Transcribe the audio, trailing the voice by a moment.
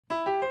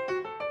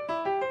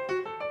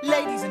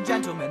Ladies and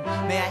gentlemen,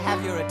 may I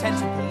have your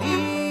attention,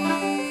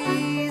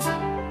 please?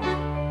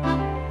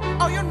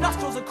 Oh, your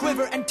nostrils are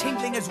quiver and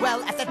tingling as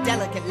well as that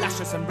delicate,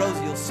 luscious,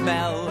 ambrosial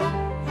smell.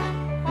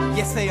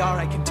 Yes, they are,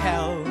 I can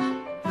tell.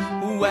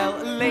 Well,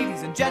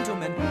 ladies and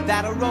gentlemen,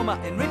 that aroma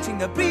enriching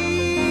the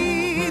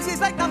breeze is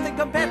like nothing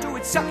compared to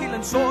its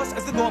succulent source,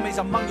 as the gourmets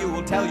among you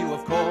will tell you,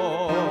 of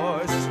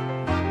course.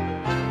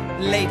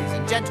 Ladies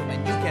and gentlemen,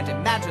 you can't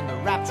imagine the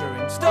rapture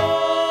in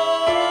store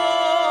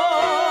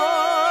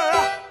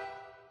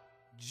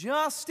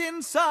just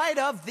inside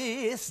of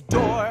this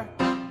door.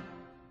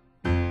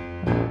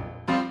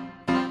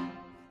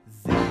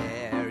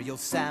 There you'll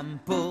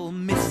sample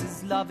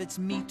Mrs. Lovett's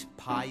meat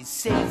pies,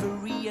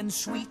 savory and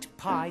sweet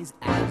pies,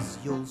 as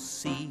you'll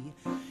see.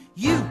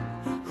 You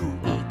who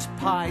eat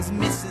pies,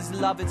 Mrs.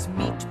 Lovett's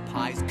meat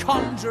pies,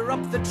 conjure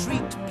up the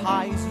treat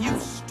pies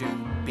used to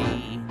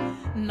be.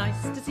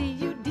 Nice to see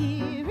you,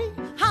 dearie.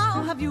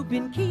 How have you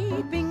been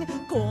keeping?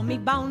 Call me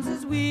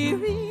Bounces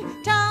weary.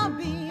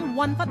 Tabby,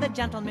 one for the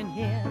gentleman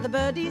here. The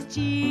birdie's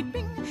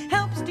cheeping,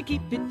 helps to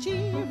keep it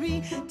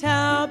cheery.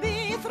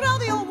 Tabby, throw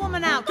the old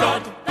woman out.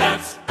 Good,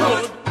 that's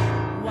good.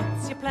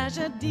 What's your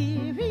pleasure,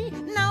 dearie?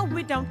 Now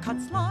we don't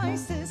cut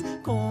slices.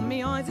 Call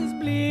me eyes is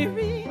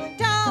bleary.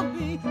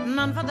 Tabby,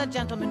 none for the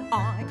gentleman.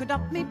 I could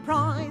up me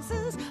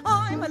prices.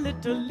 I'm a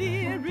little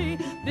leery.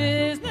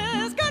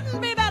 Business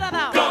couldn't be better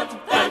though. Good,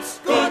 that's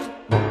good.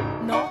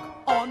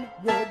 Knock on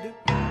wood.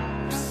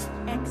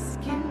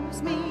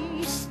 Excuse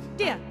me.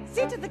 Dear,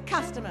 see to the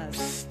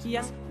customers.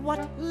 Yes,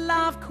 what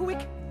love,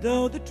 quick,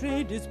 though the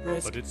trade is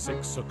brisk. But it's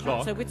 6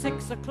 o'clock. So it's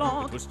 6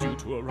 o'clock. It was due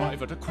to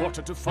arrive at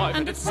 4:45,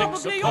 And it's it's 6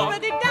 probably o'clock.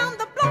 already down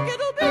the block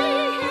it'll be.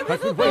 Here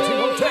I've been waiting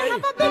all day.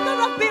 Have a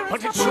bigger of beer and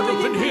But it stop should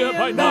have been waiting here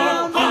by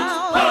now.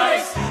 Hot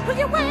pies. Will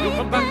you wait You'll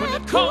come back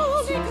when it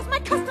comes. Because my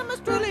customers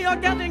truly are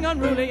getting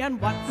unruly. And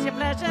what's your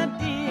pleasure,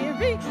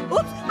 dearie?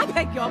 Oops, I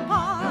beg your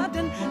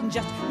pardon.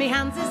 Just me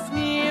hands is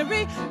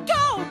smeary.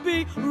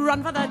 Toby,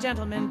 run for the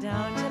gentleman.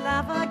 Don't you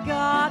love a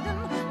garden?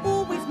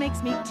 Always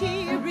makes me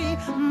teary.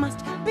 Must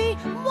be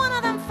one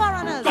of them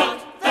foreigners. Good,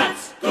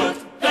 that's good.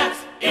 That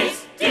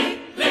is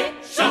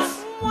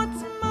delicious.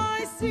 What's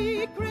my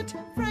secret?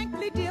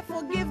 Frankly, dear,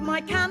 forgive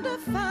my candor.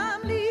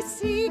 Family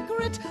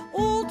secret,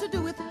 all to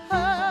do with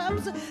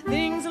herbs.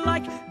 Things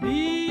like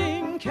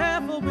being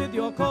careful with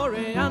your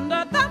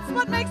coriander. That's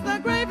what makes the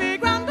gravy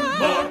grander.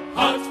 More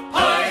hot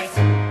pies.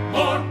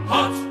 More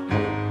hot.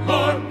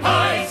 More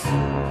pies.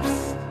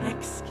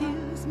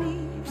 Excuse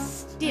me,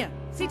 dear,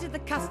 see to the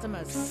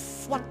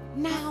customers. What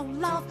now,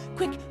 love?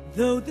 Quick,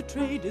 though the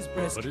trade is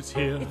brisk. But it's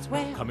here. It's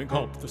where? Coming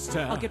up the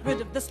stair. I'll get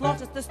rid of the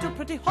slaughters. They're still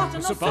pretty hot, and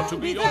It's I'll about to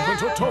soon be there.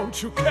 opened, or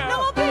don't you care?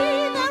 No, I'll be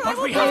there. But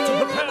I we will have to be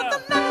there, prepare.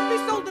 But the men will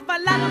be sold if I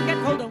let them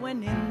get colder.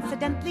 When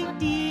incidentally,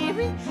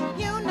 dearie,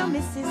 you know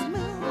Mrs.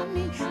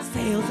 Mooney,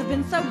 sales have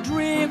been so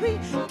dreary.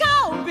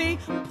 Toby,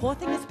 poor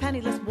thing is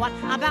penniless. What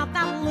about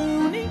that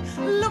loony?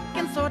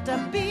 Looking sort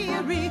of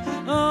beery.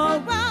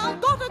 Oh, well,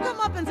 gotta come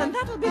up and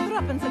that'll be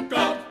threepence.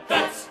 Good,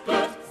 that's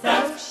good.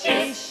 That she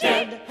is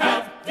should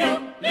have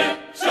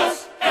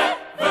delicious.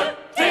 Ever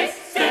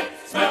tasted,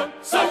 smell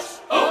such.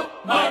 Oh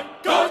my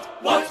God,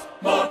 what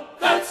more?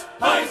 That's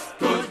pies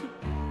good.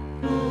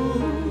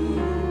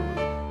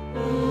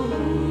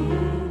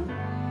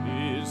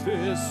 Is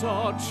this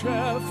a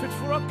chair fit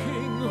for a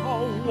king?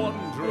 How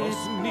wondrous,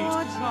 It's neat,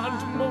 gorgeous.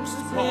 and most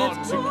It's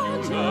particular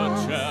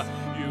gorgeous. chair.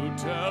 You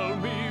tell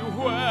me,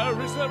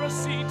 where is there a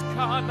seat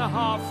can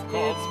half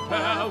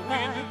compare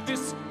with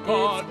this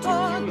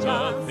particular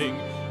gorgeous. thing?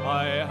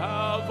 I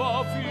have a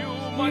few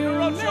minor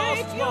You make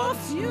your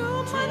adjustments few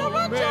to minor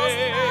make.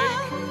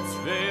 adjustments.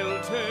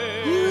 They'll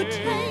take You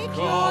take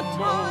your a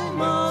time,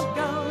 moment. I'll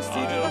go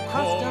see to the I'll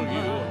call customers.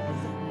 you.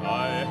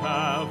 I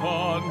have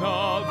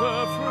another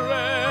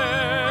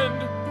friend.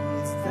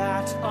 Is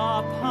that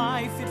a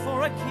pie fit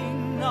for a king?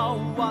 A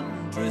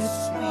wondrous,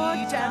 It's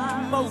sweet,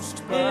 and gorgeous. most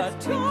It's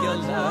particular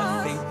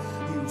gorgeous. thing.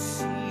 You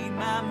see,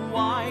 ma'am,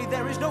 why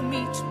there is no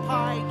meat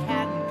pie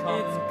can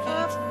compete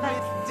perfect.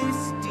 with this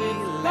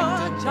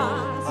delectable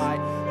gorgeous. pie.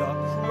 The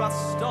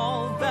crust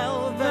all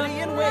velvety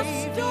and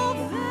wavy,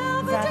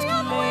 that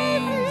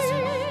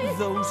glaze,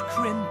 those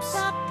crimps,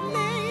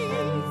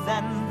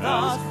 then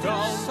As the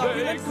down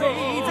succulent they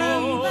gravy, go,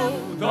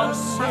 the one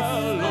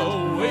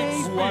cello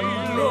waits one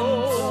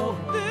below.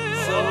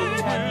 glimpse, so So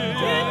tender,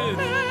 did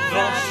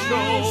the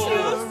show.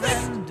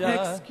 surrender.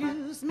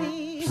 Excuse me,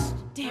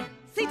 dear,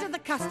 see to the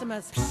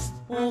customers.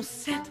 All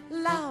set,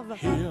 love.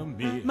 Hear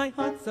me. My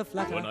heart's a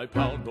flutter. When I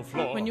pound the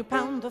floor, When you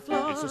pound the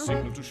floor. it's a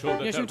signal to show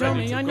that Yes, they're you told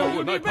ready me, to I go. know you'll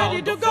When be I ready pound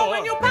to the go. floor,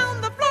 When you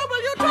pound the floor,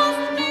 will you trust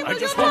me? I Will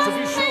just you want to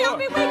trust be me? sure. I'll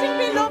be waiting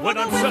below when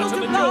for I'm the whistle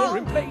certain to that blow. you're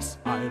in place,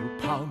 I'll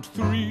pound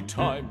 3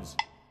 times.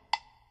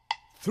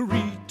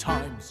 3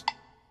 times.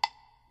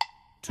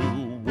 To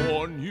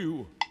warn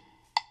you.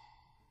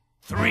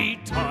 3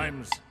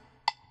 times.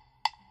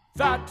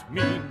 That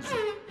means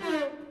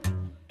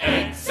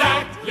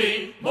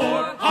exactly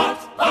more hot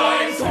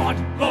pies. God,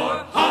 more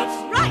hot.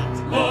 Right.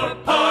 More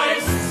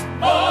pies.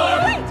 More.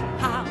 Right.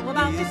 How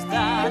about Is this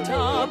that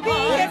a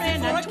beer pie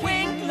in for a a king?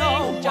 twinkling?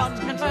 No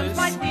Just confirm burns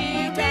my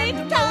spirit.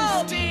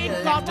 Toby,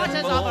 God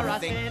watches over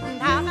us in